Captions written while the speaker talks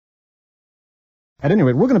At any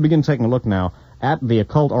rate, we're going to begin taking a look now at the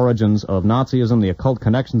occult origins of Nazism, the occult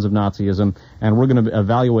connections of Nazism, and we're going to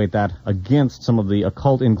evaluate that against some of the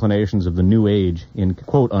occult inclinations of the New Age, in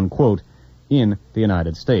quote-unquote, in the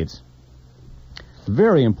United States.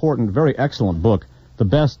 Very important, very excellent book. The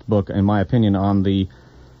best book, in my opinion, on the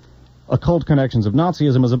occult connections of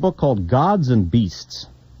Nazism is a book called Gods and Beasts.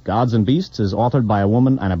 Gods and Beasts is authored by a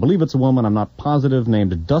woman, and I believe it's a woman, I'm not positive,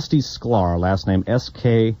 named Dusty Sklar, last name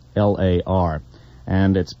S-K-L-A-R.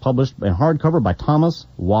 And it's published in hardcover by Thomas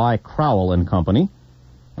Y. Crowell and Company,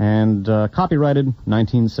 and copyrighted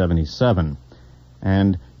 1977.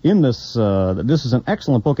 And in this, this is an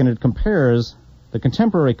excellent book, and it compares the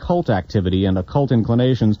contemporary cult activity and occult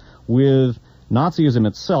inclinations with Nazism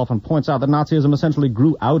itself, and points out that Nazism essentially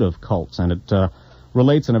grew out of cults, and it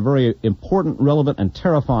relates in a very important, relevant, and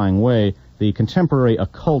terrifying way the contemporary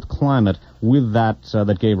occult climate with that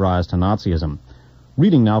that gave rise to Nazism.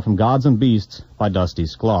 Reading now from Gods and Beasts by Dusty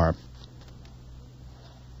Sklar.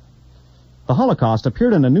 The Holocaust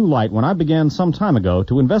appeared in a new light when I began some time ago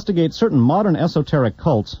to investigate certain modern esoteric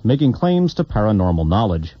cults making claims to paranormal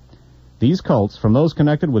knowledge. These cults, from those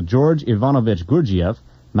connected with George Ivanovich Gurdjieff,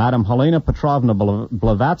 Madame Helena Petrovna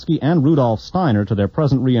Blavatsky, and Rudolf Steiner to their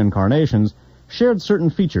present reincarnations, shared certain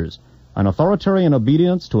features: an authoritarian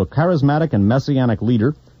obedience to a charismatic and messianic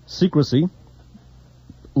leader, secrecy,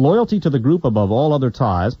 loyalty to the group above all other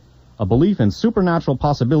ties, a belief in supernatural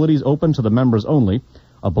possibilities open to the members only,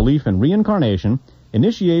 a belief in reincarnation,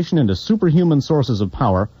 initiation into superhuman sources of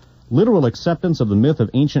power, literal acceptance of the myth of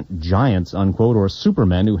ancient giants, unquote, or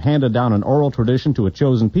supermen who handed down an oral tradition to a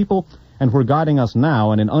chosen people and were guiding us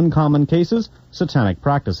now, and in uncommon cases, satanic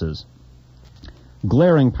practices.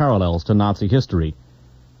 Glaring parallels to Nazi history.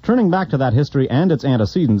 Turning back to that history and its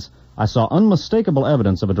antecedents, I saw unmistakable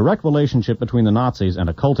evidence of a direct relationship between the Nazis and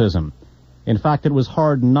occultism. In fact, it was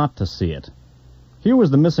hard not to see it. Here was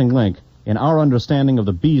the missing link in our understanding of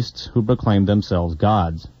the beasts who proclaimed themselves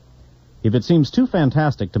gods. If it seems too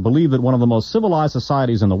fantastic to believe that one of the most civilized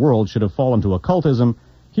societies in the world should have fallen to occultism,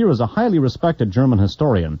 here is a highly respected German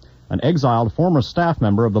historian, an exiled former staff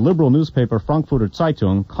member of the liberal newspaper Frankfurter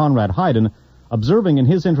Zeitung, Konrad Hayden, observing in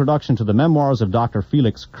his introduction to the memoirs of Dr.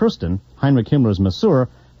 Felix Kirsten, Heinrich Himmler's masseur,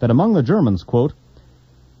 that among the Germans, quote,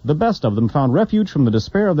 the best of them found refuge from the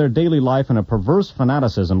despair of their daily life in a perverse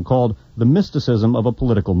fanaticism called the mysticism of a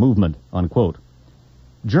political movement, unquote.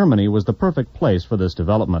 Germany was the perfect place for this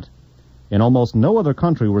development. In almost no other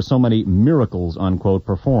country were so many miracles, unquote,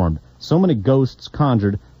 performed, so many ghosts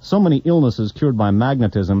conjured, so many illnesses cured by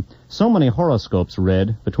magnetism, so many horoscopes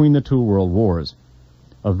read between the two world wars.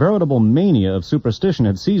 A veritable mania of superstition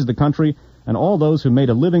had seized the country, and all those who made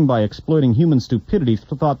a living by exploiting human stupidity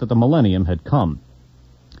thought that the millennium had come.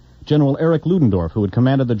 General Erich Ludendorff, who had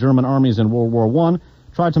commanded the German armies in World War I,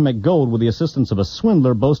 tried to make gold with the assistance of a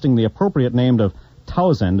swindler boasting the appropriate name of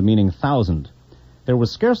Tausend, meaning thousand. There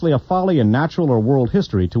was scarcely a folly in natural or world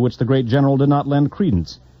history to which the great general did not lend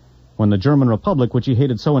credence. When the German Republic, which he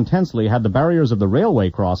hated so intensely, had the barriers of the railway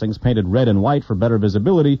crossings painted red and white for better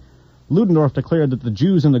visibility, Ludendorff declared that the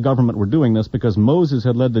Jews in the government were doing this because Moses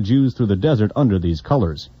had led the Jews through the desert under these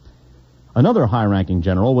colors. Another high-ranking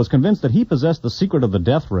general was convinced that he possessed the secret of the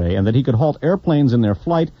death ray and that he could halt airplanes in their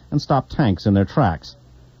flight and stop tanks in their tracks.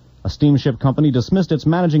 A steamship company dismissed its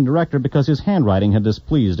managing director because his handwriting had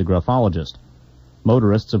displeased a graphologist.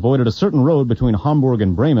 Motorists avoided a certain road between Hamburg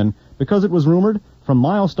and Bremen because it was rumored from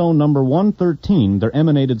milestone number 113 there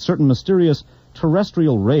emanated certain mysterious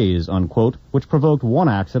terrestrial rays, unquote, which provoked one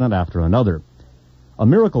accident after another. A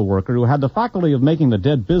miracle worker who had the faculty of making the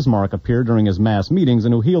dead Bismarck appear during his mass meetings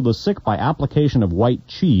and who healed the sick by application of white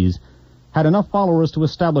cheese had enough followers to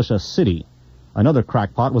establish a city. Another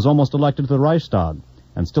crackpot was almost elected to the Reichstag,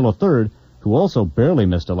 and still a third, who also barely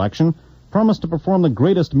missed election, promised to perform the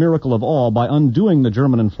greatest miracle of all by undoing the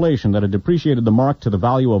German inflation that had depreciated the mark to the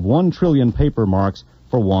value of 1 trillion paper marks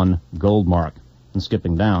for 1 gold mark. And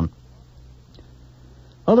skipping down.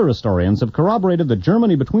 Other historians have corroborated that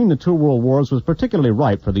Germany between the two world wars was particularly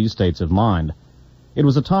ripe for these states of mind. It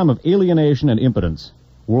was a time of alienation and impotence.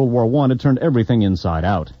 World War I had turned everything inside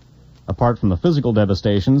out. Apart from the physical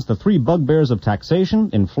devastations, the three bugbears of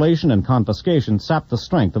taxation, inflation, and confiscation sapped the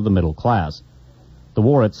strength of the middle class. The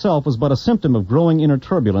war itself was but a symptom of growing inner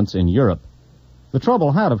turbulence in Europe. The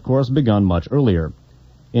trouble had, of course, begun much earlier.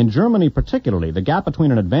 In Germany particularly, the gap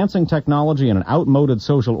between an advancing technology and an outmoded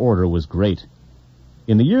social order was great.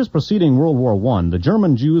 In the years preceding World War I, the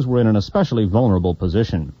German Jews were in an especially vulnerable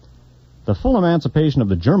position. The full emancipation of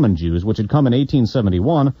the German Jews, which had come in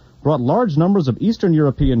 1871, brought large numbers of Eastern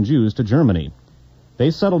European Jews to Germany. They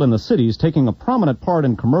settled in the cities, taking a prominent part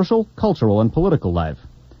in commercial, cultural, and political life.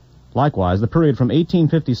 Likewise, the period from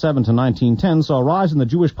 1857 to 1910 saw a rise in the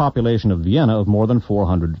Jewish population of Vienna of more than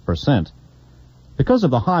 400%. Because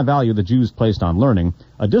of the high value the Jews placed on learning,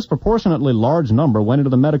 a disproportionately large number went into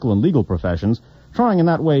the medical and legal professions, trying in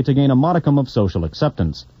that way to gain a modicum of social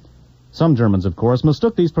acceptance. Some Germans, of course,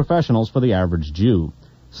 mistook these professionals for the average Jew.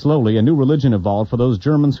 Slowly, a new religion evolved for those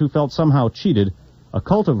Germans who felt somehow cheated, a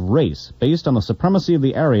cult of race based on the supremacy of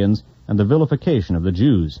the Aryans and the vilification of the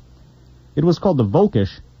Jews. It was called the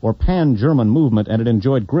Völkisch, or Pan-German movement, and it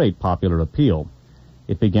enjoyed great popular appeal.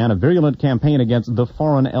 It began a virulent campaign against the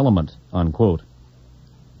foreign element, unquote.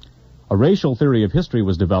 A racial theory of history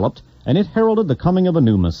was developed, and it heralded the coming of a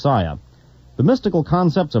new Messiah. The mystical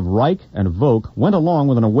concepts of Reich and Volk went along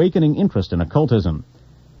with an awakening interest in occultism.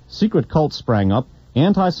 Secret cults sprang up,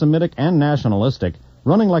 anti-Semitic and nationalistic,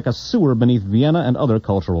 running like a sewer beneath Vienna and other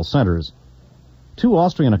cultural centers. Two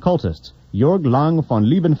Austrian occultists, Jörg Lang von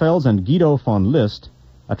Liebenfels and Guido von List,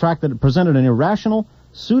 presented an irrational,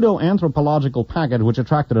 pseudo-anthropological package which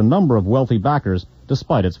attracted a number of wealthy backers,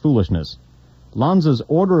 despite its foolishness. Lanz's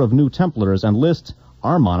Order of New Templars and List's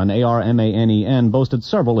Armanen, A-R-M-A-N-E-N, boasted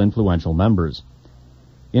several influential members.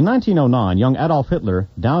 In 1909, young Adolf Hitler,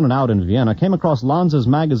 down and out in Vienna, came across Lanz's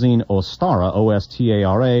magazine Ostara,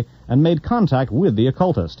 O-S-T-A-R-A, and made contact with the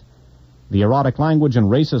occultist. The erotic language and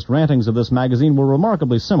racist rantings of this magazine were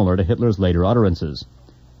remarkably similar to Hitler's later utterances.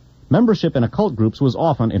 Membership in occult groups was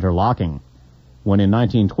often interlocking. When in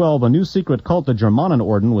 1912 a new secret cult, the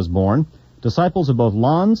Germanenorden, was born, disciples of both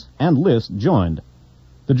Lanz and List joined.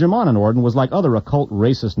 The Germanenorden was like other occult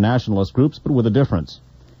racist nationalist groups, but with a difference.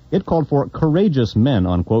 It called for courageous men,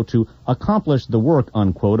 unquote, to accomplish the work,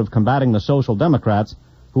 unquote, of combating the Social Democrats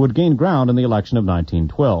who had gained ground in the election of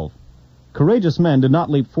 1912. Courageous men did not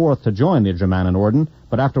leap forth to join the Germanenorden,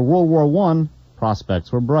 but after World War I,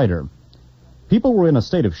 prospects were brighter. People were in a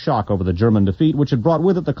state of shock over the German defeat, which had brought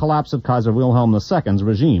with it the collapse of Kaiser Wilhelm II's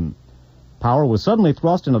regime. Power was suddenly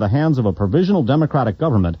thrust into the hands of a provisional democratic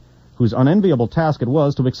government, whose unenviable task it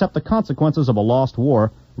was to accept the consequences of a lost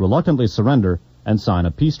war, reluctantly surrender, and sign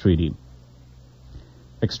a peace treaty.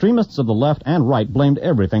 Extremists of the left and right blamed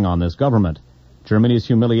everything on this government. Germany's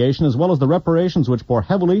humiliation as well as the reparations which bore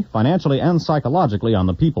heavily, financially and psychologically on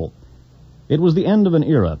the people. It was the end of an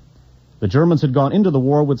era. The Germans had gone into the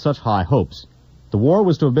war with such high hopes. The war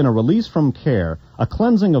was to have been a release from care, a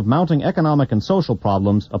cleansing of mounting economic and social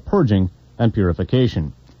problems, a purging and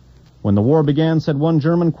purification. When the war began, said one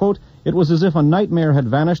German, quote, it was as if a nightmare had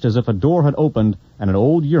vanished, as if a door had opened, and an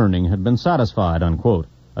old yearning had been satisfied, unquote.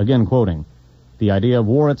 Again quoting. The idea of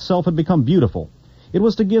war itself had become beautiful. It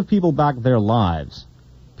was to give people back their lives.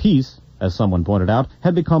 Peace, as someone pointed out,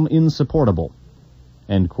 had become insupportable.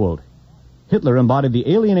 End quote. Hitler embodied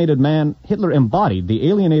the alienated man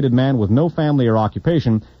with no family or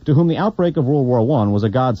occupation, to whom the outbreak of World War I was a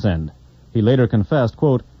godsend. He later confessed,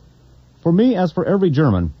 quote, for me, as for every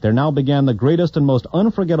German, there now began the greatest and most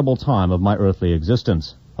unforgettable time of my earthly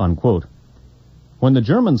existence, unquote. When the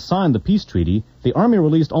Germans signed the peace treaty, the army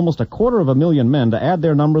released almost 250,000 men to add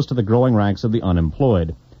their numbers to the growing ranks of the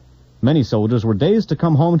unemployed. Many soldiers were dazed to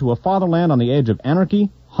come home to a fatherland on the edge of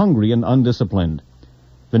anarchy, hungry and undisciplined.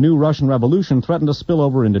 The new Russian Revolution threatened to spill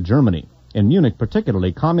over into Germany. In Munich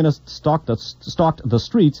particularly, communists stalked the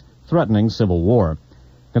streets, threatening civil war.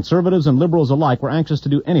 Conservatives and liberals alike were anxious to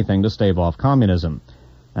do anything to stave off communism.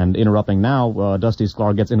 And interrupting now, Dusty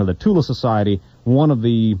Sklar gets into the Tula Society, one of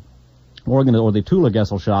the Tula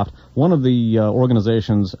Gesellschaft, one of the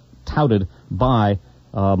organizations touted by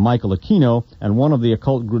Michael Aquino, and one of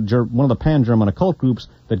the pan-German occult groups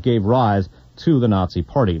that gave rise to the Nazi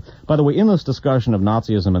Party. By the way, in this discussion of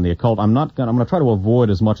Nazism and the occult, I'm going to try to avoid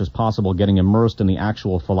as much as possible getting immersed in the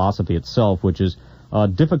actual philosophy itself, which is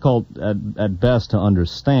difficult at best to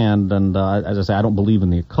understand, and as I say, I don't believe in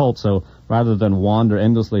the occult, so rather than wander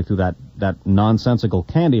endlessly through that nonsensical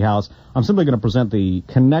candy house, I'm simply going to present the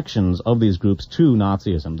connections of these groups to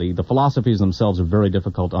Nazism. The philosophies themselves are very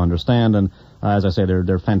difficult to understand, and as I say,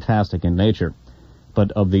 they're fantastic in nature.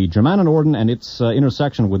 But of the Germanenorden and its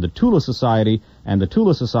intersection with the Tula Society and the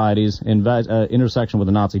Tula Society's intersection with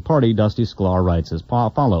the Nazi Party, Dusty Sklar writes as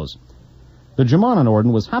follows. The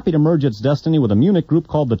Germanenorden was happy to merge its destiny with a Munich group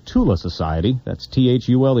called the Tula Society, that's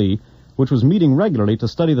T-H-U-L-E, which was meeting regularly to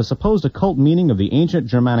study the supposed occult meaning of the ancient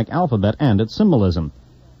Germanic alphabet and its symbolism.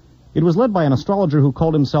 It was led by an astrologer who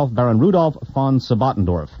called himself Baron Rudolf von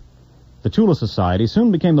Sabatendorf. The Tula Society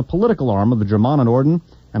soon became the political arm of the Germanenorden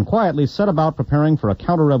and quietly set about preparing for a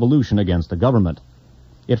counter-revolution against the government.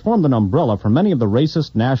 It formed an umbrella for many of the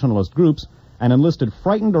racist nationalist groups and enlisted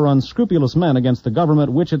frightened or unscrupulous men against the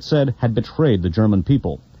government which, it said, had betrayed the German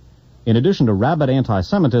people. In addition to rabid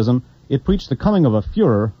anti-Semitism, it preached the coming of a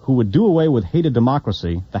Führer who would do away with hated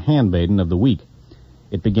democracy, the handmaiden of the weak.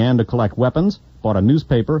 It began to collect weapons, bought a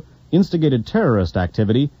newspaper, instigated terrorist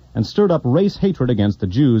activity, and stirred up race hatred against the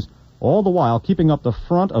Jews, all the while keeping up the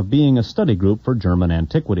front of being a study group for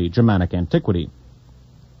Germanic antiquity.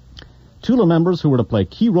 Tula members who were to play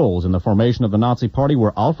key roles in the formation of the Nazi Party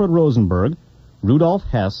were Alfred Rosenberg, Rudolf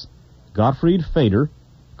Hess, Gottfried Feder,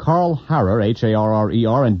 Karl Harrer,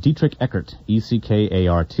 H-A-R-R-E-R, and Dietrich Eckart,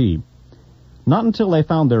 E-C-K-A-R-T. Not until they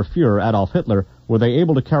found their Führer, Adolf Hitler, were they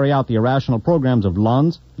able to carry out the irrational programs of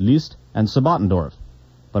Lanz, Liszt, and Sabbatendorf.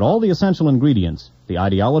 But all the essential ingredients, the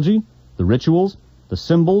ideology, the rituals, the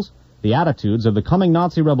symbols, the attitudes of the coming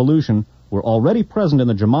Nazi revolution were already present in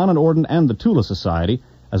the Germanenorden and the Tula Society,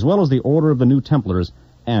 as well as the Order of the New Templars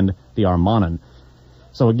and the Armanen.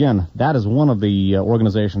 So again, that is one of the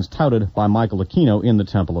organizations touted by Michael Aquino in the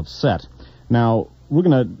Temple of Set. Now, we're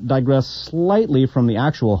going to digress slightly from the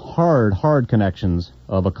actual hard connections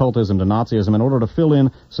of occultism to Nazism in order to fill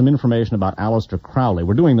in some information about Aleister Crowley.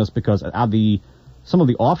 We're doing this because some of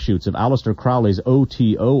the offshoots of Aleister Crowley's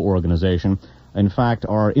OTO organization, in fact,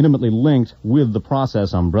 are intimately linked with the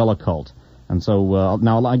Process Umbrella cult. And so,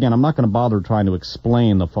 now, again, I'm not going to bother trying to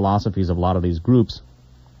explain the philosophies of a lot of these groups,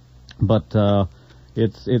 but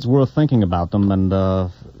it's worth thinking about them and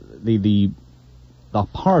the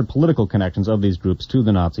hard political connections of these groups to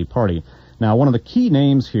the Nazi Party. Now, one of the key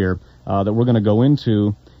names here that we're going to go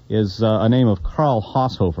into is a name of Karl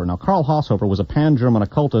Haushofer. Now, Karl Haushofer was a pan-German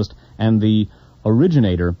occultist and the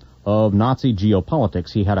originator of Nazi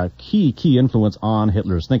geopolitics. He had a key influence on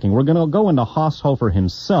Hitler's thinking. We're going to go into Haushofer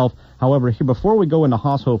himself. However, here, before we go into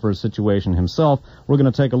Haushofer's situation himself, we're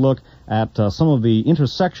going to take a look at some of the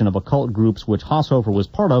intersection of occult groups which Haushofer was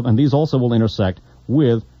part of, and these also will intersect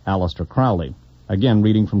with Aleister Crowley. Again,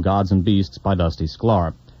 reading from Gods and Beasts by Dusty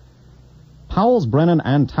Sklar. Powles, Brennan,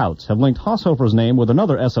 and Touts have linked Haushofer's name with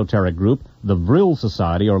another esoteric group, the Vril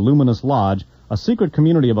Society, or Luminous Lodge, a secret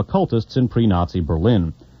community of occultists in pre-Nazi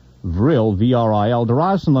Berlin. Vril, V-R-I-L,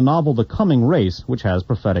 derives from the novel The Coming Race, which has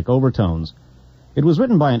prophetic overtones. It was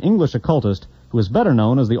written by an English occultist who is better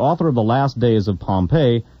known as the author of The Last Days of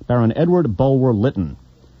Pompeii, Baron Edward Bulwer Lytton.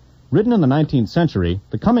 Written in the 19th century,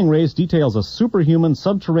 The Coming Race details a superhuman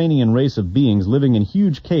subterranean race of beings living in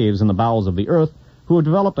huge caves in the bowels of the earth who have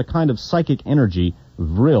developed a kind of psychic energy,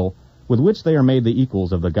 Vril, with which they are made the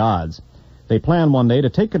equals of the gods. They plan one day to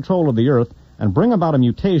take control of the earth and bring about a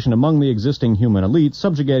mutation among the existing human elite,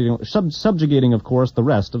 subjugating, of course, the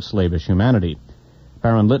rest of slavish humanity.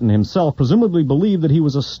 Baron Lytton himself presumably believed that he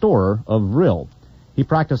was a storer of Vril. He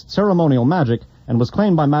practiced ceremonial magic and was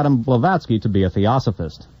claimed by Madame Blavatsky to be a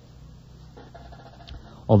theosophist.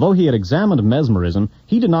 Although he had examined mesmerism,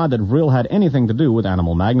 he denied that Vril had anything to do with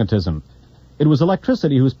animal magnetism. It was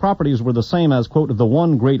electricity whose properties were the same as, quote, the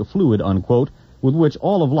one great fluid, unquote, with which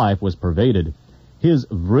all of life was pervaded. His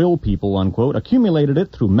Vril people, unquote, accumulated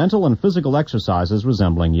it through mental and physical exercises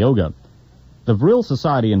resembling yoga. The Vril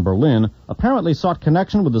Society in Berlin apparently sought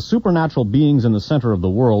connection with the supernatural beings in the center of the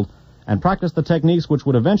world and practiced the techniques which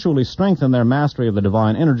would eventually strengthen their mastery of the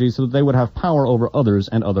divine energy so that they would have power over others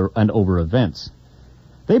and over events.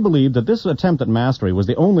 They believed that this attempt at mastery was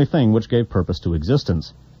the only thing which gave purpose to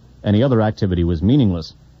existence. Any other activity was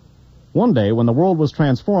meaningless. One day, when the world was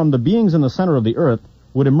transformed, the beings in the center of the earth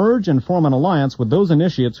would emerge and form an alliance with those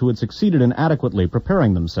initiates who had succeeded in adequately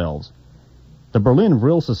preparing themselves. The Berlin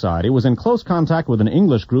Vril Society was in close contact with an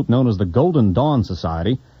English group known as the Golden Dawn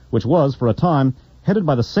Society, which was, for a time, headed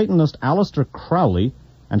by the Satanist Aleister Crowley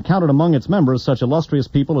and counted among its members such illustrious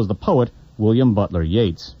people as the poet William Butler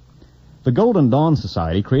Yeats. The Golden Dawn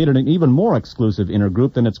Society created an even more exclusive inner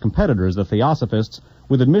group than its competitors, the Theosophists,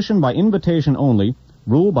 with admission by invitation only,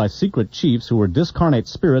 ruled by secret chiefs who were discarnate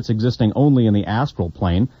spirits existing only in the astral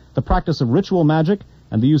plane, the practice of ritual magic,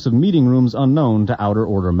 and the use of meeting rooms unknown to outer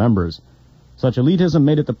order members. Such elitism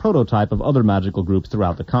made it the prototype of other magical groups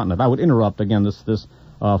throughout the continent. I would interrupt, again, this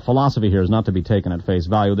philosophy here is not to be taken at face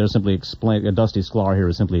value. They're simply Dusty Sklar here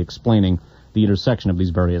is simply explaining the intersection of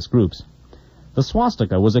these various groups. The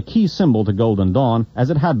swastika was a key symbol to Golden Dawn, as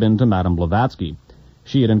it had been to Madame Blavatsky.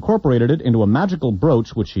 She had incorporated it into a magical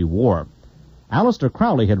brooch which she wore. Aleister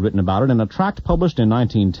Crowley had written about it in a tract published in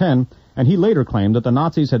 1910, and he later claimed that the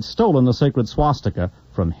Nazis had stolen the sacred swastika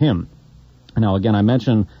from him. Now, again, I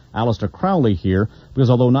mention Aleister Crowley here because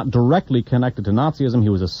although not directly connected to Nazism, he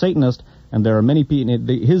was a Satanist, and there are many people,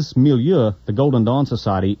 his milieu, the Golden Dawn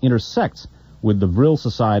Society, intersects with the Vril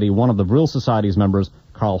Society, one of the Vril Society's members,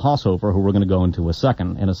 Karl Haushofer, who we're going to go into in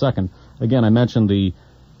a second. Again, I mentioned the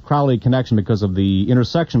Crowley connection because of the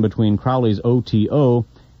intersection between Crowley's OTO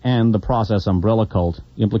and the Process Umbrella cult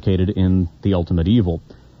implicated in the ultimate evil.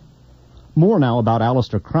 More now about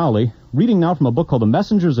Aleister Crowley. Reading now from a book called The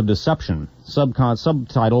Messengers of Deception,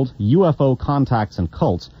 subtitled UFO Contacts and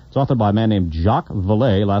Cults. It's authored by a man named Jacques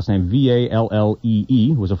Vallée, last name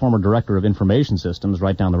Vallee, who was a former director of information systems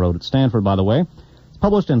right down the road at Stanford, by the way. It's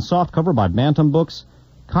published in softcover by Bantam Books,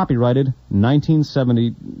 copyrighted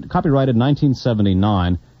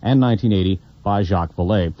 1979 and 1980 by Jacques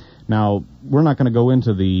Vallée. Now, we're not going to go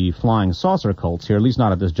into the flying saucer cults here, at least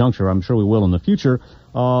not at this juncture. I'm sure we will in the future.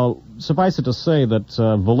 Suffice it to say that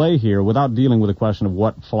Vallée here, without dealing with the question of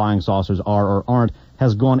what flying saucers are or aren't,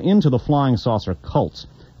 has gone into the flying saucer cults.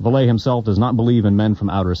 Vallée himself does not believe in men from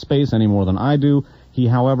outer space any more than I do. He,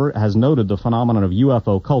 however, has noted the phenomenon of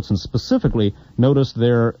UFO cults and specifically noticed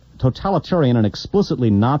their totalitarian and explicitly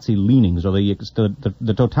Nazi leanings, or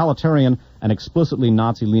the totalitarian and explicitly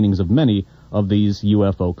Nazi leanings of many of these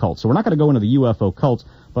UFO cults. So we're not going to go into the UFO cults,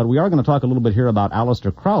 but we are going to talk a little bit here about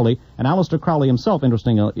Aleister Crowley, and Aleister Crowley himself,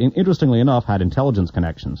 interestingly enough, had intelligence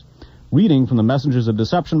connections. Reading from The Messengers of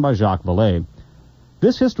Deception by Jacques Vallée.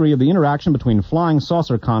 This history of the interaction between flying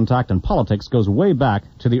saucer contact and politics goes way back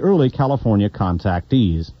to the early California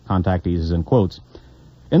contactees. Contactees is in quotes.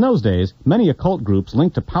 In those days, many occult groups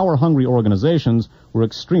linked to power-hungry organizations were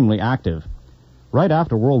extremely active. Right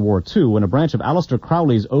after World War II, when a branch of Aleister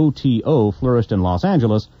Crowley's OTO flourished in Los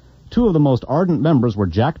Angeles, two of the most ardent members were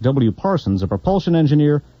Jack W. Parsons, a propulsion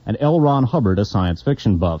engineer, and L. Ron Hubbard, a science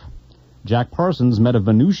fiction buff. Jack Parsons met a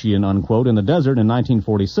Venusian, unquote, in the desert in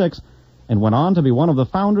 1946, and went on to be one of the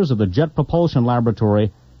founders of the Jet Propulsion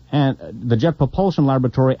Laboratory and of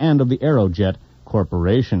the Aerojet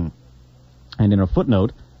Corporation. And in a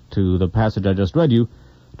footnote to the passage I just read you,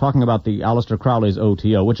 talking about the Aleister Crowley's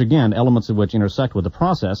OTO, which again, elements of which intersect with the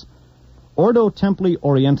process, Ordo Templi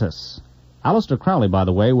Orientis. Aleister Crowley, by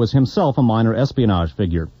the way, was himself a minor espionage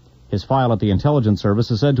figure. His file at the intelligence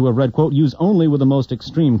service is said to have read, quote, use only with the most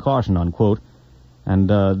extreme caution, unquote. And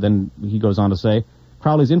then he goes on to say,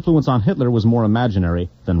 Crowley's influence on Hitler was more imaginary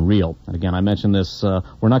than real. And again, I mentioned this,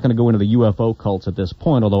 we're not going to go into the UFO cults at this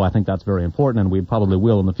point, although I think that's very important, and we probably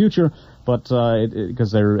will in the future, but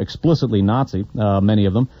because they're explicitly Nazi, many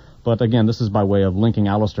of them. But again, this is by way of linking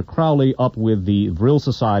Aleister Crowley up with the Vril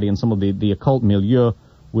Society and some of the occult milieu,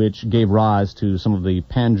 which gave rise to some of the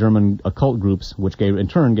pan-German occult groups, which in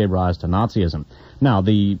turn gave rise to Nazism. Now,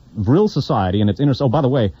 the Vril Society, and it's oh, by the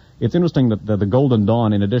way, it's interesting that the Golden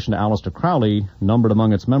Dawn, in addition to Aleister Crowley, numbered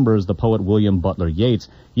among its members the poet William Butler Yeats.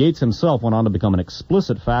 Yeats himself went on to become an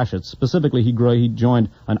explicit fascist. Specifically, he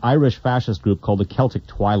joined an Irish fascist group called the Celtic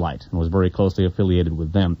Twilight, and was very closely affiliated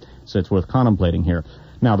with them. So it's worth contemplating here.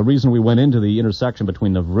 Now, the reason we went into the intersection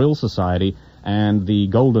between the Vril Society and the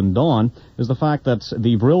Golden Dawn is the fact that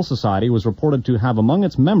the Vril Society was reported to have among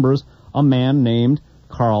its members a man named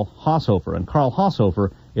Karl Haushofer. And Karl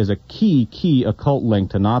Haushofer is a key occult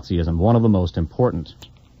link to Nazism, one of the most important.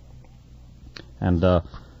 And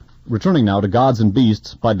returning now to Gods and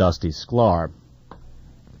Beasts by Dusty Sklar.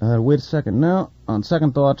 Wait a second. Now, on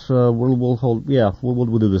second thought, we'll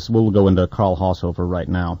do this. We'll go into Karl Haushofer right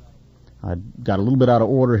now. I got a little bit out of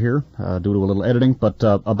order here due to a little editing, but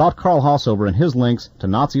about Karl Haushofer and his links to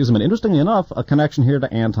Nazism, and interestingly enough, a connection here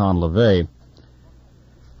to Anton LaVey.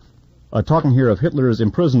 Talking here of Hitler's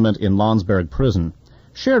imprisonment in Landsberg prison.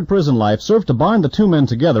 Shared prison life served to bind the two men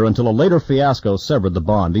together until a later fiasco severed the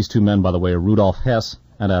bond. These two men, by the way, are Rudolf Hess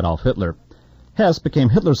and Adolf Hitler. Hess became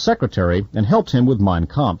Hitler's secretary and helped him with Mein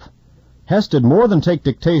Kampf. Hess did more than take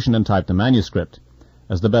dictation and type the manuscript.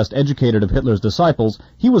 As the best educated of Hitler's disciples,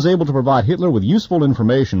 he was able to provide Hitler with useful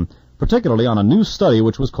information, particularly on a new study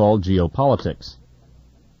which was called geopolitics.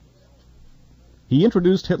 He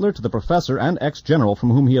introduced Hitler to the professor and ex-general from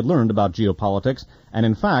whom he had learned about geopolitics, and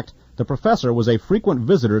in fact, the professor was a frequent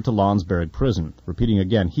visitor to Landsberg prison. Repeating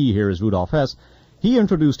again, he here is Rudolf Hess. He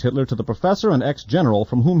introduced Hitler to the professor and ex-general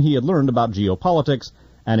from whom he had learned about geopolitics,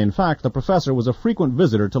 and in fact, the professor was a frequent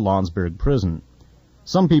visitor to Landsberg prison.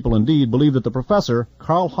 Some people indeed believe that the professor,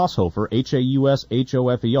 Karl Haushofer,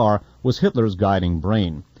 Haushofer, was Hitler's guiding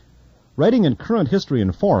brain. Writing in Current History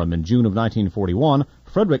and Forum in June of 1941,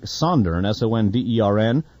 Frederick Sondern,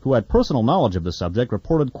 Sondern, who had personal knowledge of the subject,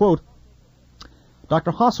 reported, quote,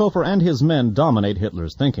 Dr. Haushofer and his men dominate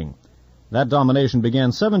Hitler's thinking. That domination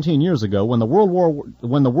began 17 years ago when the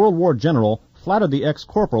World War general flattered the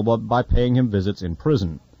ex-corporal by paying him visits in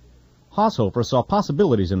prison. Haushofer saw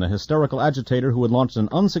possibilities in the hysterical agitator who had launched an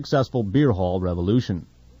unsuccessful beer hall revolution.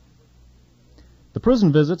 The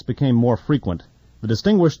prison visits became more frequent. The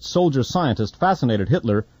distinguished soldier-scientist fascinated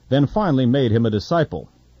Hitler, then finally made him a disciple.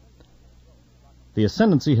 The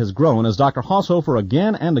ascendancy has grown as Dr. Haushofer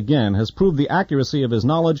again and again has proved the accuracy of his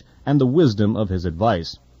knowledge and the wisdom of his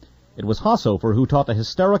advice. It was Haushofer who taught the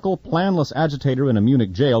hysterical, planless agitator in a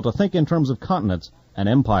Munich jail to think in terms of continents and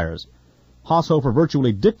empires. Haushofer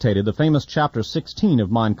virtually dictated the famous Chapter 16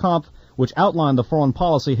 of Mein Kampf, which outlined the foreign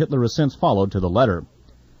policy Hitler has since followed to the letter.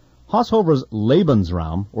 Haushofer's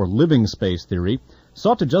Lebensraum, or living space theory,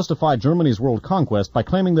 sought to justify Germany's world conquest by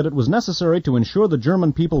claiming that it was necessary to ensure the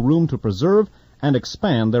German people room to preserve and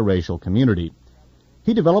expand their racial community.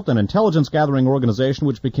 He developed an intelligence-gathering organization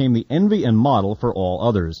which became the envy and model for all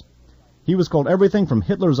others. He was called everything from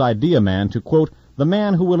Hitler's idea man to, quote, the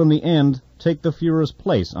man who will in the end take the Führer's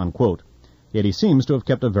place, unquote. Yet he seems to have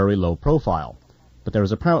kept a very low profile. But there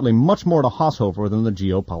is apparently much more to Haushofer than the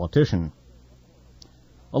geopolitician.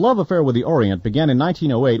 A love affair with the Orient began in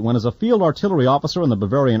 1908 when, as a field artillery officer in the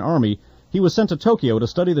Bavarian army, he was sent to Tokyo to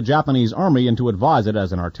study the Japanese army and to advise it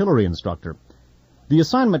as an artillery instructor. The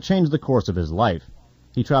assignment changed the course of his life.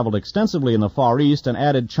 He traveled extensively in the Far East and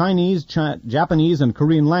added Chinese, Japanese, and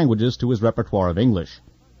Korean languages to his repertoire of English.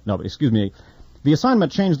 The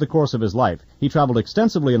assignment changed the course of his life. He traveled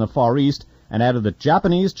extensively in the Far East and added the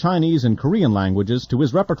Japanese, Chinese, and Korean languages to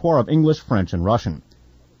his repertoire of English, French, and Russian.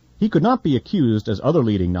 He could not be accused, as other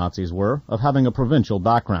leading Nazis were, of having a provincial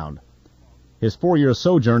background. His 4-year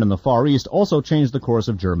sojourn in the Far East also changed the course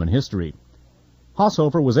of German history.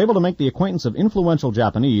 Haushofer was able to make the acquaintance of influential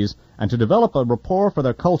Japanese and to develop a rapport for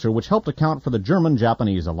their culture which helped account for the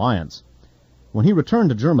German-Japanese alliance. When he returned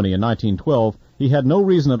to Germany in 1912, he had no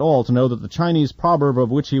reason at all to know that the Chinese proverb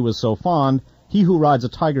of which he was so fond, "He who rides a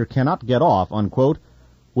tiger cannot get off," unquote,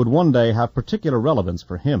 would one day have particular relevance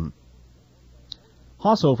for him.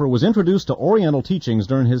 Haushofer was introduced to Oriental teachings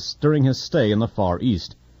during his stay in the Far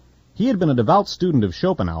East. He had been a devout student of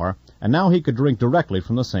Schopenhauer, and now he could drink directly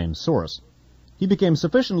from the same source. He became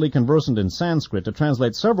sufficiently conversant in Sanskrit to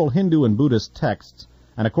translate several Hindu and Buddhist texts,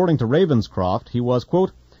 and according to Ravenscroft, he was,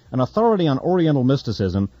 quote, an authority on Oriental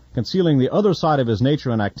mysticism, concealing the other side of his nature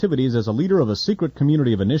and activities as a leader of a secret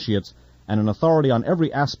community of initiates, and an authority on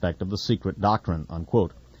every aspect of the secret doctrine,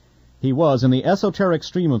 unquote. He was in the esoteric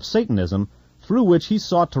stream of Satanism, through which he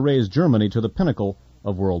sought to raise Germany to the pinnacle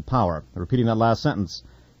of world power. Repeating that last sentence.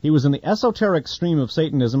 He was in the esoteric stream of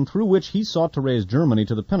Satanism, through which he sought to raise Germany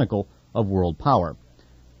to the pinnacle of world power.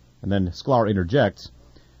 And then Sklar interjects,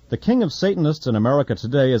 the king of Satanists in America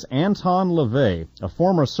today is Anton LaVey, a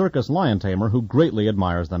former circus lion tamer who greatly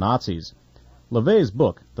admires the Nazis. LaVey's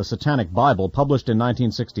book, The Satanic Bible, published in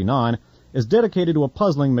 1969, is dedicated to a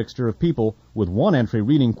puzzling mixture of people, with one entry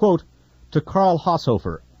reading, quote, to Karl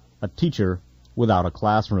Haushofer, a teacher without a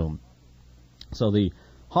classroom. So the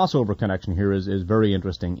Haushofer connection here is very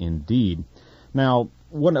interesting indeed. Now,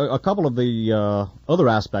 a couple of the other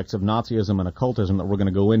aspects of Nazism and occultism that we're going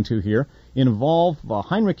to go into here involve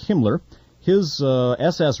Heinrich Himmler, his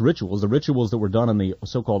SS rituals, the rituals that were done in the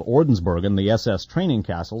so-called Ordensburgen, the SS training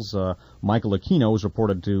castles. Michael Aquino was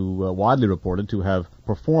widely reported to have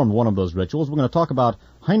performed one of those rituals. We're going to talk about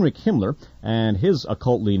Heinrich Himmler and his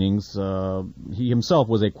occult leanings. He himself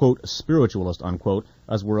was a, quote, spiritualist, unquote,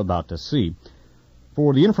 as we're about to see.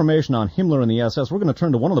 For the information on Himmler and the SS, we're going to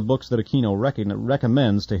turn to one of the books that Aquino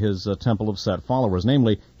recommends to his Temple of Set followers,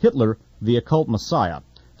 namely Hitler, the Occult Messiah.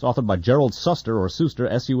 It's authored by Gerald Suster, or Suster,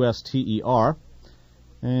 S-U-S-T-E-R,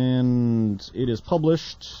 and it is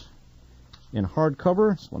published in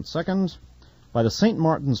hardcover, just one second, by the St.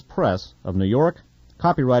 Martin's Press of New York,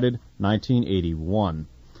 copyrighted 1981.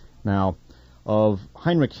 Now, of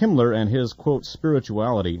Heinrich Himmler and his, quote,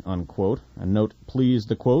 spirituality, unquote, and note, please,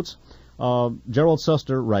 the quotes, Gerald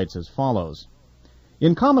Suster writes as follows.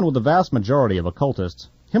 In common with the vast majority of occultists,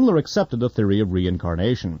 Himmler accepted the theory of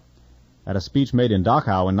reincarnation. At a speech made in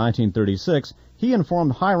Dachau in 1936, he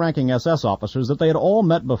informed high-ranking SS officers that they had all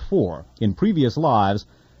met before, in previous lives,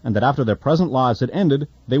 and that after their present lives had ended,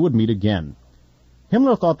 they would meet again.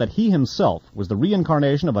 Himmler thought that he himself was the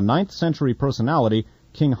reincarnation of a 9th-century personality,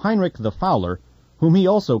 King Heinrich the Fowler, whom he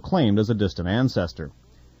also claimed as a distant ancestor.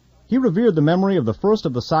 He revered the memory of the first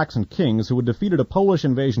of the Saxon kings who had defeated a Polish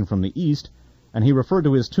invasion from the east, and he referred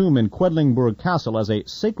to his tomb in Quedlinburg Castle as a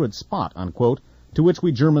sacred spot, unquote, to which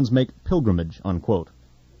we Germans make pilgrimage, unquote.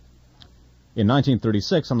 In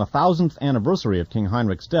 1936, on the 1000th anniversary of King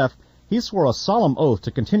Heinrich's death, he swore a solemn oath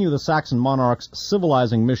to continue the Saxon monarch's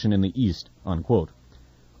civilizing mission in the East, unquote.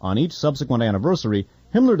 On each subsequent anniversary,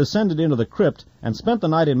 Himmler descended into the crypt and spent the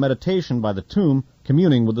night in meditation by the tomb,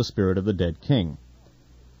 communing with the spirit of the dead king.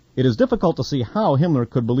 It is difficult to see how Himmler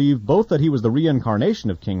could believe both that he was the reincarnation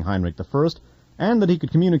of King Heinrich I and that he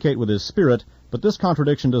could communicate with his spirit, but this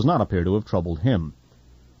contradiction does not appear to have troubled him.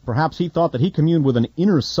 Perhaps he thought that he communed with an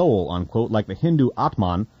inner soul, unquote, like the Hindu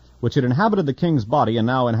Atman, which had inhabited the king's body and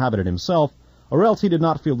now inhabited himself, or else he did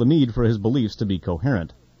not feel the need for his beliefs to be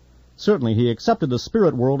coherent. Certainly he accepted the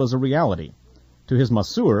spirit world as a reality. To his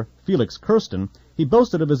masseur, Felix Kirsten, he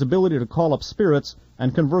boasted of his ability to call up spirits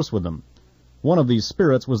and converse with them. One of these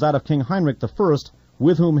spirits was that of King Heinrich I,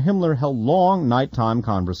 with whom Himmler held long nighttime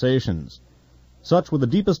conversations. Such were the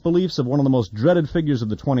deepest beliefs of one of the most dreaded figures of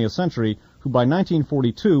the 20th century, who by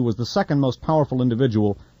 1942 was the second most powerful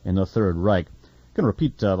individual in the Third Reich. I'm going to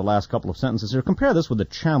repeat the last couple of sentences here. Compare this with the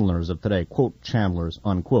Chandlers of today, quote, Chandlers,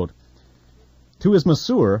 unquote. To his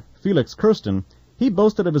masseur, Felix Kirsten, he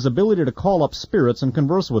boasted of his ability to call up spirits and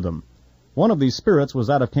converse with them. One of these spirits was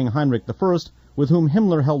that of King Heinrich I, with whom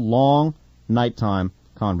Himmler held long, nighttime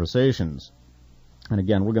conversations. And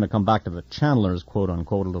again, we're going to come back to the Chandlers,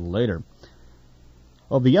 quote-unquote, a little later.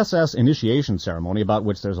 Of the SS initiation ceremony, about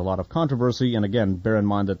which there's a lot of controversy, and again, bear in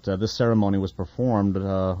mind that this ceremony was performed,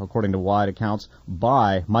 according to wide accounts,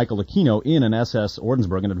 by Michael Aquino in an SS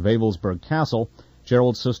Ordensburg and at Wewelsburg Castle.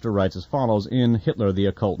 Gerald Suster writes as follows in Hitler, the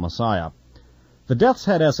Occult Messiah. The Death's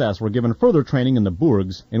Head SS were given further training in the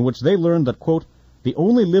Burgs, in which they learned that, quote, the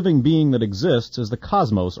only living being that exists is the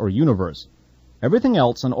cosmos or universe. Everything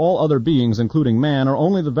else and all other beings, including man, are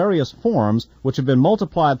only the various forms which have been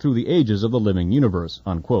multiplied through the ages of the living universe,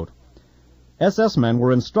 unquote. SS men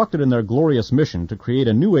were instructed in their glorious mission to create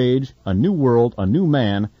a new age, a new world, a new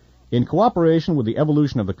man, in cooperation with the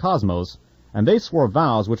evolution of the cosmos, and they swore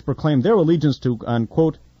vows which proclaimed their allegiance to,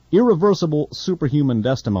 unquote, irreversible superhuman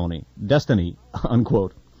destiny,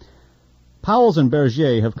 unquote. Pauwels and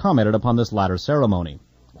Bergier have commented upon this latter ceremony.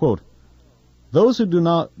 Quote, Those who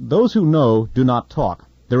know do not talk.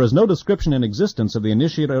 There is no description in existence of the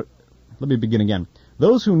initiator. Let me begin again.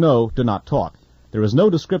 Those who know do not talk. There is no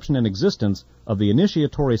description in existence of the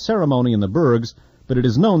initiatory ceremony in the Burgs, but it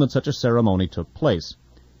is known that such a ceremony took place.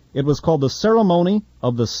 It was called the ceremony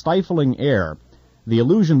of the stifling air, the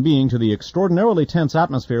allusion being to the extraordinarily tense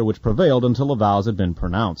atmosphere which prevailed until the vows had been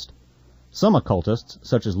pronounced. Some occultists,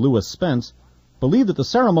 such as Louis Spence, believed that the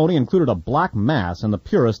ceremony included a black mass in the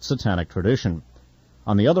purest satanic tradition.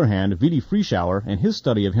 On the other hand, Vidi Frischauer, in his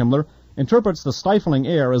study of Himmler, interprets the stifling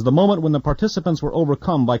air as the moment when the participants were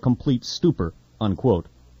overcome by complete stupor, unquote.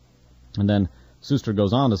 And then Suster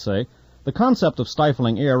goes on to say, the concept of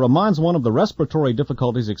stifling air reminds one of the respiratory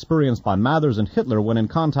difficulties experienced by Mathers and Hitler when in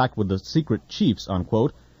contact with the secret chiefs,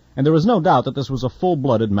 unquote, and there is no doubt that this was a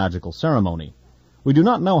full-blooded magical ceremony. We do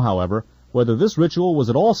not know, however, whether this ritual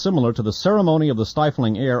was at all similar to the ceremony of the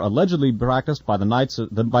stifling air allegedly practiced by the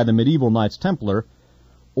medieval Knights Templar,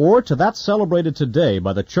 or to that celebrated today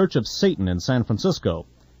by the Church of Satan in San Francisco.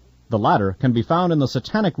 The latter can be found in the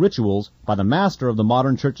satanic rituals by the master of the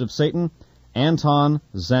modern Church of Satan, Anton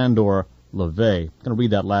Szandor LaVey. I'm going to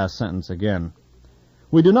read that last sentence again.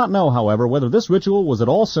 We do not know, however, whether this ritual was at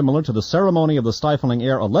all similar to the ceremony of the stifling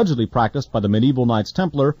air allegedly practiced by the medieval Knights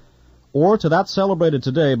Templar, or to that celebrated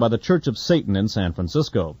today by the Church of Satan in San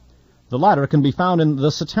Francisco. The latter can be found in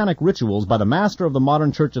the satanic rituals by the master of the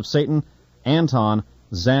modern Church of Satan, Anton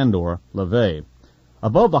Szandor LaVey.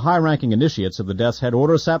 Above the high-ranking initiates of the Death's Head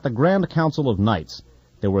Order sat the Grand Council of Knights.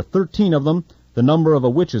 There were 13 of them, the number of a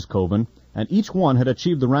witch's coven, and each one had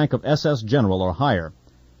achieved the rank of SS General or higher.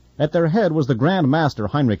 At their head was the Grand Master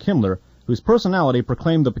Heinrich Himmler, whose personality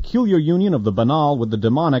proclaimed the peculiar union of the banal with the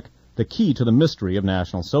demonic, the key to the mystery of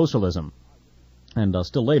National Socialism. And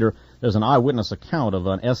still later, there's an eyewitness account of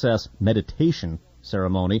an SS meditation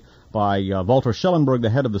ceremony by Walter Schellenberg, the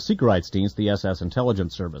head of the Sicherheitsdienst, the SS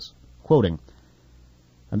intelligence service. Quoting,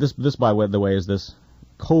 and this by the way, is this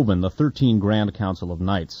Coven, the 13 Grand Council of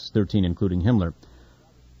Knights, 13 including Himmler.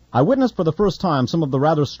 I witnessed for the first time some of the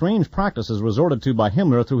rather strange practices resorted to by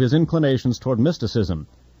Himmler through his inclinations toward mysticism.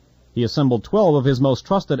 He assembled 12 of his most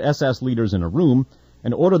trusted SS leaders in a room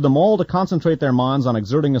and ordered them all to concentrate their minds on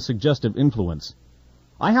exerting a suggestive influence.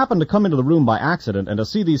 I happened to come into the room by accident and to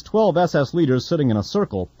see these 12 SS leaders sitting in a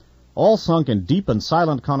circle, all sunk in deep and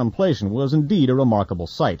silent contemplation, was indeed a remarkable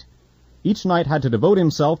sight. Each knight had to devote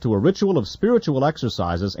himself to a ritual of spiritual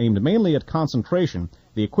exercises aimed mainly at concentration,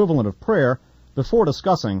 the equivalent of prayer, before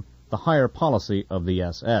discussing the higher policy of the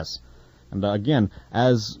SS. And again,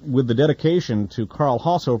 as with the dedication to Karl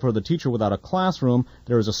Haushofer, the teacher without a classroom,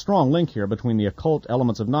 there is a strong link here between the occult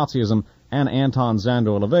elements of Nazism and Anton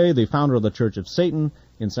Szandor LaVey, the founder of the Church of Satan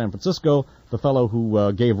in San Francisco, the fellow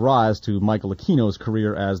who gave rise to Michael Aquino's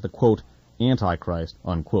career as the, quote, Antichrist,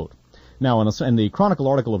 unquote. Now, in the Chronicle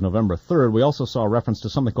article of November 3rd, we also saw a reference to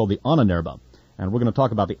something called the Ahnenerbe. And we're going to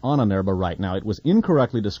talk about the Ahnenerbe right now. It was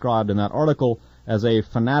incorrectly described in that article as a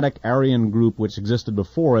fanatic Aryan group which existed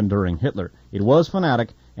before and during Hitler. It was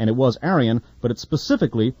fanatic, and it was Aryan, but it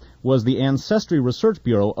specifically was the Ancestry Research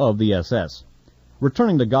Bureau of the SS.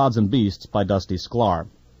 Returning to Gods and Beasts by Dusty Sklar.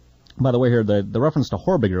 By the way, here, the reference to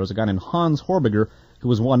Horbiger is a guy named Hans Horbiger, who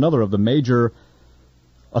was another of the major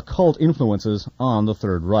occult influences on the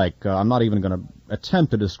Third Reich. I'm not even going to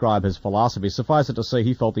attempt to describe his philosophy. Suffice it to say,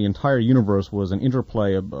 he felt the entire universe was an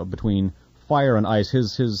interplay between fire and ice.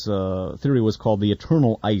 His theory was called the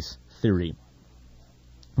eternal ice theory.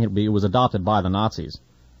 It was adopted by the Nazis.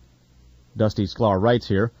 Dusty Sklar writes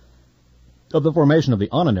here, of the formation of the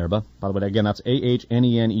Ahnenerbe, by the way, again, that's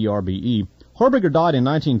Ahnenerbe, Horbiger died in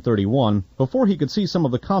 1931 before he could see some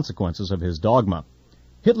of the consequences of his dogma.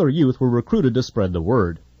 Hitler Youth were recruited to spread the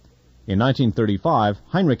word. In 1935,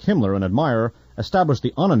 Heinrich Himmler, an admirer, established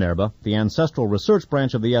the Ahnenerbe, the ancestral research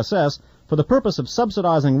branch of the SS, for the purpose of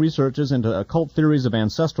subsidizing researches into occult theories of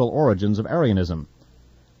ancestral origins of Aryanism.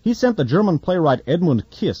 He sent the German playwright Edmund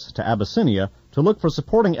Kiss to Abyssinia to look for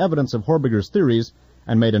supporting evidence of Horbiger's theories,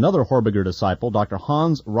 and made another Horbiger disciple, Dr.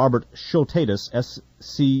 Hans Robert Schultetus,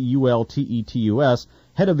 Scultetus,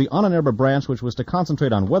 head of the Ahnenerbe branch, which was to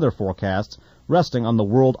concentrate on weather forecasts resting on the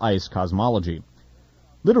world ice cosmology.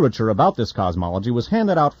 Literature about this cosmology was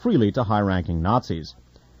handed out freely to high-ranking Nazis.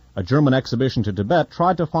 A German exhibition to Tibet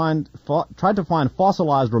tried to find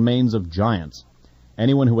fossilized remains of giants.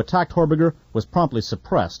 Anyone who attacked Horbiger was promptly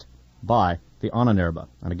suppressed by the Ahnenerbe.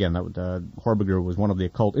 And again, Horbiger was one of the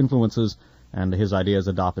occult influences, and his ideas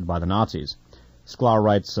adopted by the Nazis. Sklar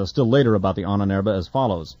writes still later about the Ahnenerbe as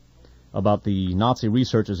follows. About the Nazi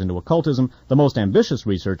researches into occultism, the most ambitious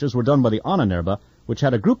researches were done by the Ahnenerbe, which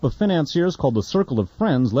had a group of financiers called the Circle of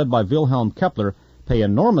Friends, led by Wilhelm Kepler, pay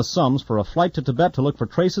enormous sums for a flight to Tibet to look for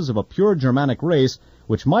traces of a pure Germanic race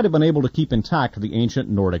which might have been able to keep intact the ancient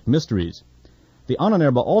Nordic mysteries. The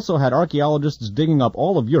Ahnenerbe also had archaeologists digging up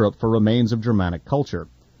all of Europe for remains of Germanic culture.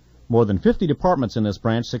 More than 50 departments in this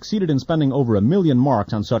branch succeeded in spending over 1 million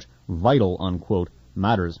marks on such vital, unquote,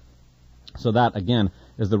 matters. So that, again,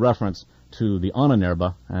 is the reference to the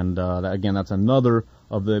Ahnenerbe, and again, that's another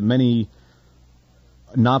of the many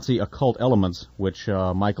Nazi occult elements which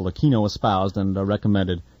Michael Aquino espoused and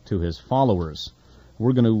recommended to his followers.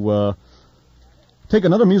 We're going to take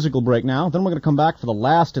another musical break now, then we're going to come back for the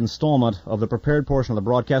last installment of the prepared portion of the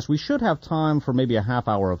broadcast. We should have time for maybe a half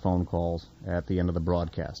hour of phone calls at the end of the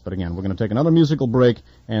broadcast. But again, we're going to take another musical break,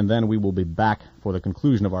 and then we will be back for the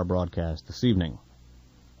conclusion of our broadcast this evening.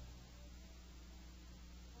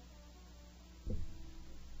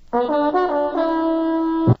 We're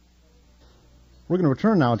going to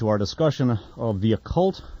return now to our discussion of the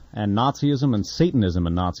occult and Nazism and Satanism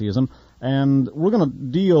and Nazism. And we're going to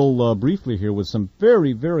deal briefly here with some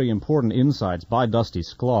very, very important insights by Dusty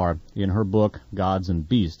Sklar in her book, Gods and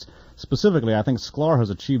Beasts. Specifically, I think Sklar has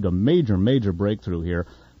achieved a major, major breakthrough here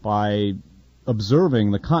by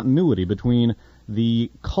observing the continuity between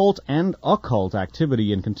the cult and occult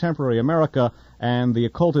activity in contemporary America and the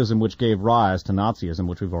occultism which gave rise to Nazism,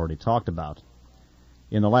 which we've already talked about.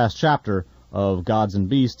 In the last chapter of Gods and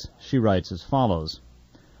Beasts, she writes as follows.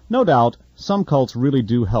 No doubt, some cults really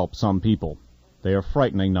do help some people. They are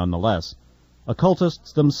frightening nonetheless.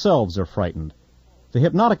 Occultists themselves are frightened. The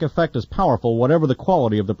hypnotic effect is powerful, whatever the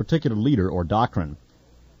quality of the particular leader or doctrine.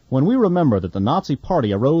 When we remember that the Nazi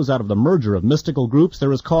Party arose out of the merger of mystical groups,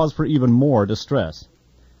 there is cause for even more distress.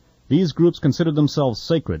 These groups considered themselves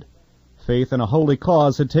sacred. Faith in a holy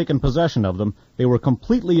cause had taken possession of them. They were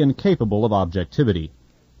completely incapable of objectivity.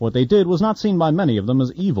 What they did was not seen by many of them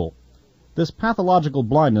as evil. This pathological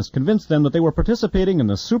blindness convinced them that they were participating in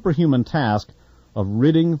the superhuman task of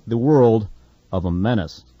ridding the world of a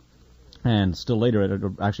menace. And still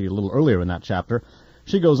later, actually a little earlier in that chapter,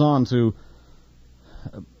 she goes on to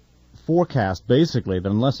forecast, basically, that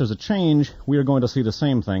unless there's a change, we are going to see the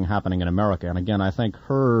same thing happening in America. And again, I think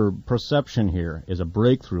her perception here is a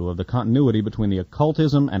breakthrough of the continuity between the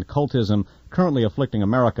occultism and cultism currently afflicting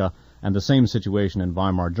America and the same situation in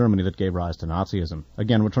Weimar Germany that gave rise to Nazism.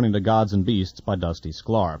 Again, returning to Gods and Beasts by Dusty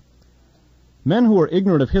Sklar. Men who are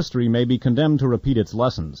ignorant of history may be condemned to repeat its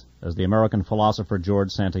lessons, as the American philosopher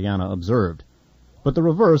George Santayana observed. But the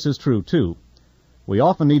reverse is true, too. We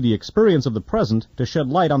often need the experience of the present to shed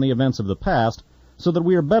light on the events of the past, so that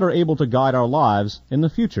we are better able to guide our lives in the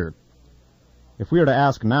future. If we are to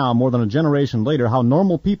ask now, more than a generation later, how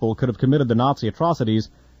normal people could have committed the Nazi atrocities,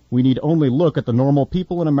 we need only look at the normal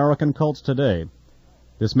people in American cults today.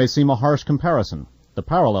 This may seem a harsh comparison. The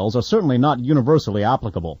parallels are certainly not universally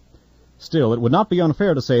applicable. Still, it would not be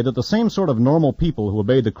unfair to say that the same sort of normal people who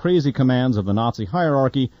obeyed the crazy commands of the Nazi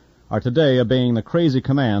hierarchy are today obeying the crazy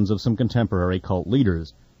commands of some contemporary cult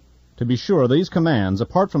leaders. To be sure, these commands,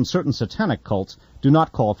 apart from certain satanic cults, do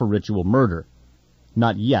not call for ritual murder.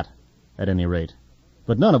 Not yet, at any rate.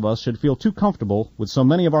 But none of us should feel too comfortable with so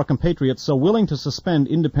many of our compatriots so willing to suspend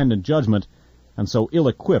independent judgment and so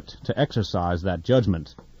ill-equipped to exercise that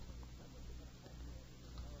judgment.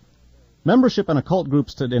 Membership in occult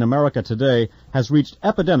groups in America today has reached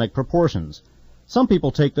epidemic proportions. Some people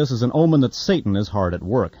take this as an omen that Satan is hard at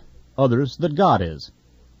work, others that God is.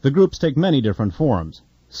 The groups take many different forms: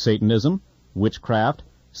 Satanism, witchcraft,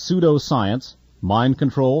 pseudoscience, mind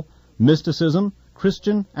control, mysticism,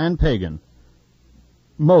 Christian, and pagan.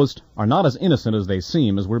 Most are not as innocent as they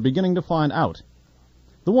seem, as we're beginning to find out.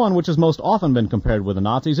 The one which has most often been compared with the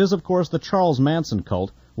Nazis is, of course, the Charles Manson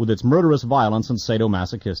cult, with its murderous violence and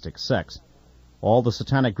sadomasochistic sex. All the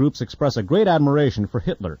satanic groups express a great admiration for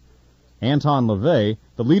Hitler. Anton LaVey,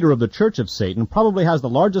 the leader of the Church of Satan, probably has the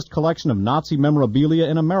largest collection of Nazi memorabilia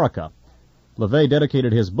in America. LaVey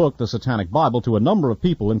dedicated his book, The Satanic Bible, to a number of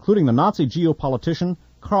people, including the Nazi geopolitician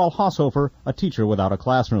Karl Haushofer, a teacher without a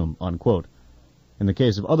classroom, unquote. In the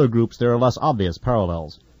case of other groups, there are less obvious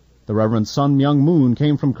parallels. The Reverend Sun Myung Moon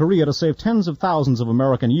came from Korea to save tens of thousands of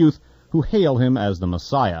American youth who hail him as the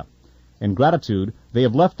Messiah. In gratitude, they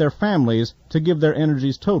have left their families to give their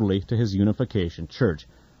energies totally to his unification church.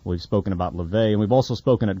 We've spoken about LaVey, and we've also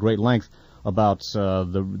spoken at great length about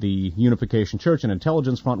the Unification Church and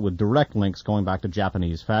Intelligence Front, with direct links going back to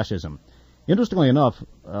Japanese fascism. Interestingly enough,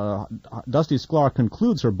 Dusty Sklar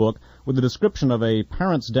concludes her book with a description of a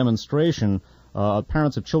parents' demonstration,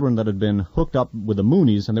 parents of children that had been hooked up with the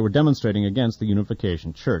Moonies, and they were demonstrating against the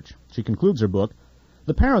Unification Church. She concludes her book: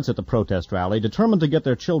 the parents at the protest rally, determined to get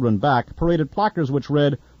their children back, paraded placards which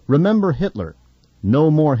read, "Remember Hitler," "No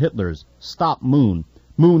more Hitlers," "Stop Moon,"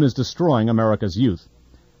 "Moon is destroying America's youth."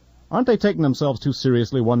 Aren't they taking themselves too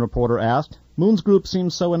seriously, one reporter asked. Moon's group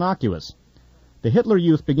seems so innocuous. The Hitler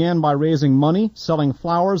Youth began by raising money, selling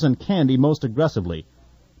flowers and candy most aggressively.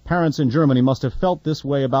 Parents in Germany must have felt this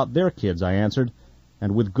way about their kids, I answered,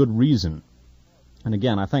 and with good reason. And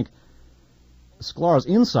again, I think Sklar's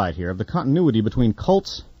insight here of the continuity between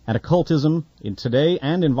cults and occultism in today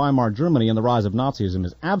and in Weimar Germany and the rise of Nazism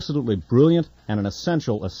is absolutely brilliant and an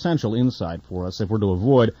essential insight for us if we're to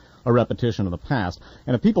avoid a repetition of the past.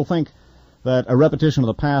 And if people think that a repetition of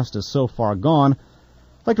the past is so far gone,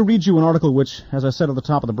 I'd like to read you an article which, as I said at the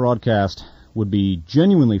top of the broadcast, would be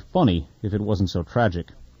genuinely funny if it wasn't so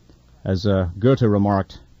tragic. As Goethe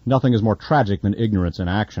remarked, nothing is more tragic than ignorance in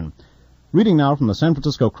action. Reading now from the San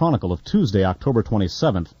Francisco Chronicle of Tuesday, October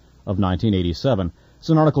 27th of 1987. It's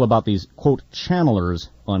an article about these, quote, channelers,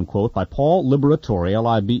 unquote, by Paul Liberatore,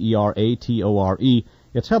 Liberatore.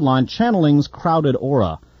 Its headline, Channeling's Crowded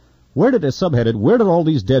Aura. Subheaded, where did all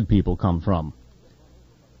these dead people come from?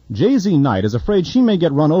 Jay-Z Knight is afraid she may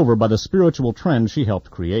get run over by the spiritual trend she helped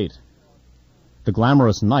create. The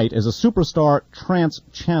glamorous Knight is a superstar trance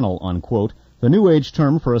channel, unquote, the New Age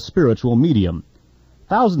term for a spiritual medium.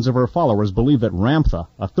 Thousands of her followers believe that Ramtha,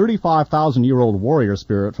 a 35,000-year-old warrior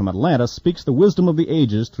spirit from Atlanta, speaks the wisdom of the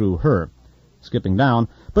ages through her. Skipping down,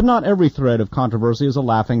 but not every thread of controversy is a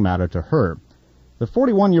laughing matter to her. The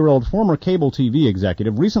 41-year-old former cable TV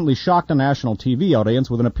executive recently shocked a national TV audience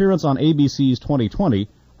with an appearance on ABC's 2020,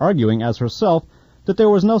 arguing as herself that there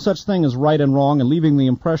was no such thing as right and wrong and leaving the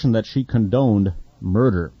impression that she condoned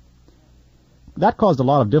murder. That caused a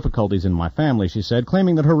lot of difficulties in my family, she said,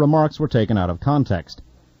 claiming that her remarks were taken out of context.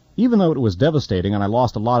 Even though it was devastating and I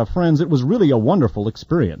lost a lot of friends, it was really a wonderful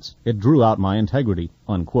experience. It drew out my integrity,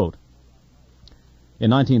 unquote.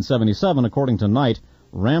 In 1977, according to Knight,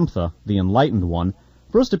 Ramtha, the Enlightened One,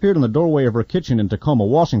 first appeared in the doorway of her kitchen in Tacoma,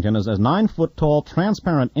 Washington as a 9-foot-tall,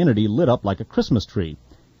 transparent entity lit up like a Christmas tree.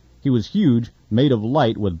 He was huge, made of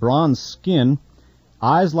light, with bronze skin,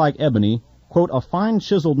 eyes like ebony, quote, a fine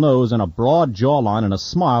chiseled nose and a broad jawline and a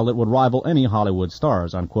smile that would rival any Hollywood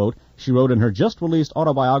stars, unquote, she wrote in her just-released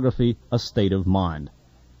autobiography, A State of Mind.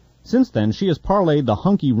 Since then, she has parlayed the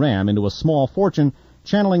hunky Ram into a small fortune,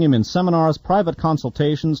 channeling him in seminars, private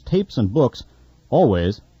consultations, tapes, and books,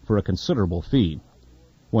 always for a considerable fee.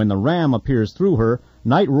 When the Ram appears through her,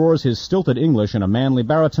 Knight roars his stilted English in a manly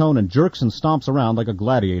baritone and jerks and stomps around like a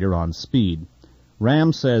gladiator on speed.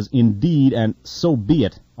 Ram says indeed and so be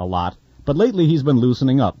it a lot, but lately he's been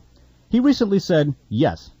loosening up. He recently said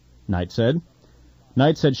yes, Knight said.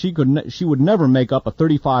 Knight said she would never make up a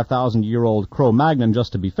 35,000-year-old Cro-Magnon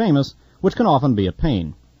just to be famous, which can often be a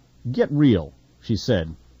pain. Get real, she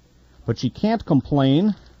said. But she can't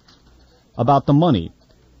complain about the money.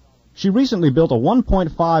 She recently built a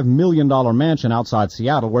 $1.5 million mansion outside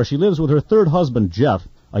Seattle where she lives with her third husband, Jeff,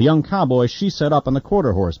 a young cowboy she set up in the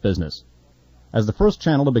quarter horse business. As the first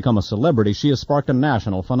channel to become a celebrity, she has sparked a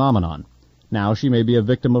national phenomenon. Now she may be a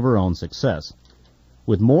victim of her own success.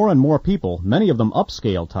 With more and more people, many of them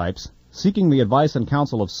upscale types, seeking the advice and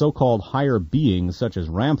counsel of so-called higher beings such as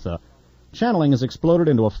Ramtha, channeling has exploded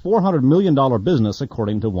into a $400 million business,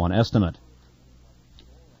 according to one estimate.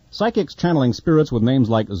 Psychics channeling spirits with names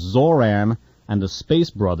like Zoran and the Space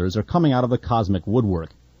Brothers are coming out of the cosmic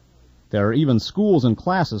woodwork. There are even schools and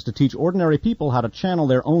classes to teach ordinary people how to channel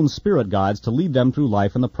their own spirit guides to lead them through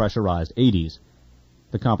life in the pressurized 80s.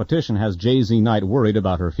 The competition has Jay-Z Knight worried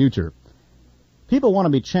about her future. People who want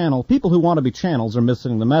to be channels are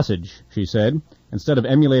missing the message, she said. Instead of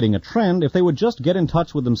emulating a trend, if they would just get in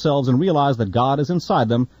touch with themselves and realize that God is inside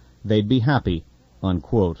them, they'd be happy,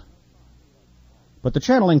 unquote. But the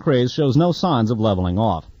channeling craze shows no signs of leveling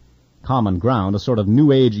off. Common Ground, a sort of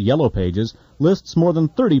New Age Yellow Pages, lists more than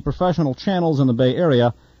 30 professional channels in the Bay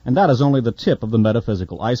Area, and that is only the tip of the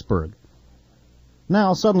metaphysical iceberg.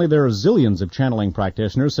 Now, suddenly there are zillions of channeling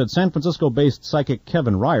practitioners, said San Francisco-based psychic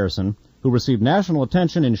Kevin Ryerson, who received national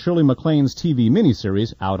attention in Shirley MacLaine's TV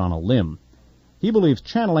miniseries, Out on a Limb. He believes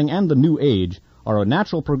channeling and the New Age are a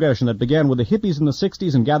natural progression that began with the hippies in the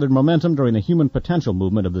 60s and gathered momentum during the human potential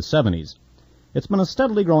movement of the 70s. It's been a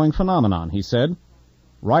steadily growing phenomenon, he said.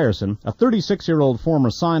 Ryerson, a 36-year-old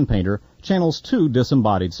former sign painter, channels two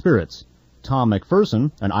disembodied spirits, Tom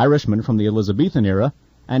McPherson, an Irishman from the Elizabethan era,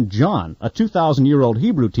 and John, a 2,000-year-old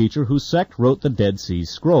Hebrew teacher whose sect wrote the Dead Sea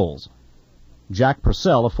Scrolls. Jack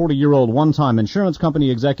Purcell, a 40-year-old one-time insurance company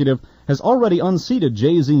executive, has already unseated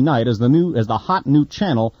Jay-Z Knight as the hot new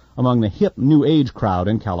channel among the hip New Age crowd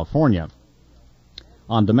in California.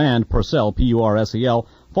 On demand, Purcell, P-U-R-S-E-L,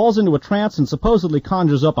 falls into a trance and supposedly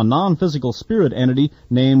conjures up a non-physical spirit entity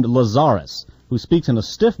named Lazarus, who speaks in a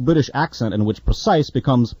stiff British accent in which precise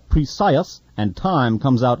becomes precise and time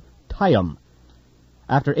comes out Tayum.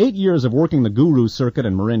 After 8 years of working the guru circuit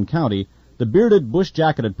in Marin County, the bearded,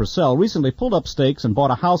 bush-jacketed Purcell recently pulled up stakes and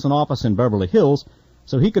bought a house and office in Beverly Hills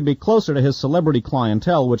so he could be closer to his celebrity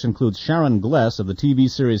clientele, which includes Sharon Gless of the TV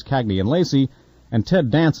series Cagney and Lacey, and Ted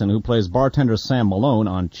Danson, who plays bartender Sam Malone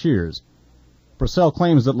on Cheers. Purcell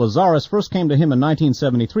claims that Lazarus first came to him in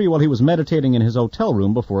 1973 while he was meditating in his hotel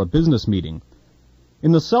room before a business meeting.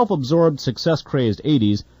 In the self-absorbed, success-crazed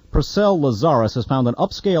 80s, Purcell Lazarus has found an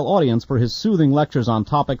upscale audience for his soothing lectures on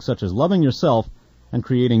topics such as loving yourself and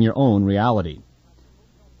creating your own reality.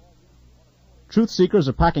 Truth seekers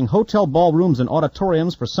are packing hotel ballrooms and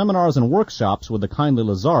auditoriums for seminars and workshops with the kindly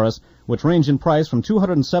Lazarus, which range in price from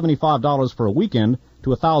 $275 for a weekend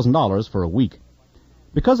to $1,000 for a week.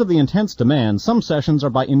 Because of the intense demand, some sessions are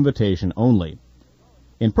by invitation only.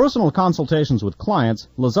 In personal consultations with clients,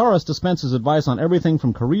 Lazarus dispenses advice on everything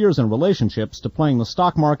from careers and relationships to playing the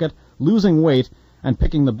stock market, losing weight, and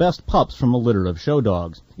picking the best pups from a litter of show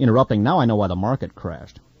dogs. Interrupting, now I know why the market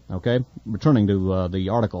crashed. Okay? Returning to the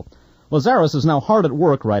article. Lazarus is now hard at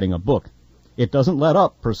work writing a book. It doesn't let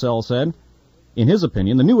up, Purcell said. In his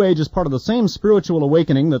opinion, the New Age is part of the same spiritual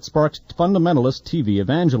awakening that sparked fundamentalist TV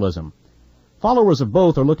evangelism. Followers of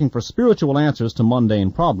both are looking for spiritual answers to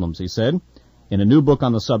mundane problems, he said. In a new book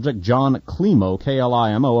on the subject, John Klimo,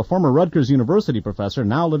 K-L-I-M-O, a former Rutgers University professor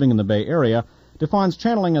now living in the Bay Area, defines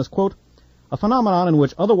channeling as, quote, a phenomenon in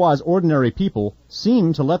which otherwise ordinary people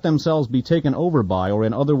seem to let themselves be taken over by or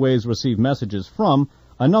in other ways receive messages from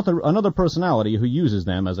another personality who uses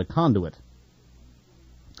them as a conduit.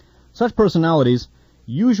 Such personalities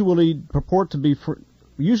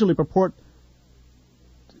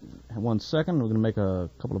one second, we're going to make a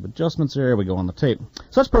couple of adjustments here. Here we go on the tape.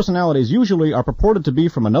 Such personalities usually are purported to be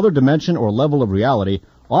from another dimension or level of reality,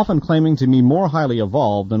 often claiming to be more highly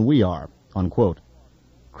evolved than we are, unquote.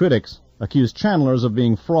 Critics accuse channelers of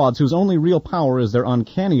being frauds whose only real power is their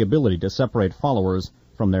uncanny ability to separate followers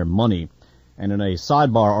from their money. And in a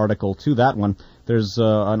sidebar article to that one, there's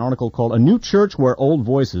an article called A New Church Where Old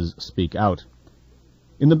Voices Speak Out.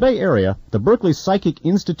 In the Bay Area, the Berkeley Psychic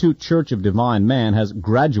Institute Church of Divine Man has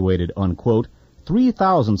graduated, unquote,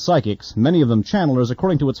 3,000 psychics, many of them channelers,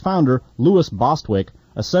 according to its founder, Louis Bostwick,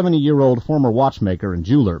 a 70-year-old former watchmaker and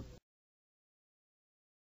jeweler.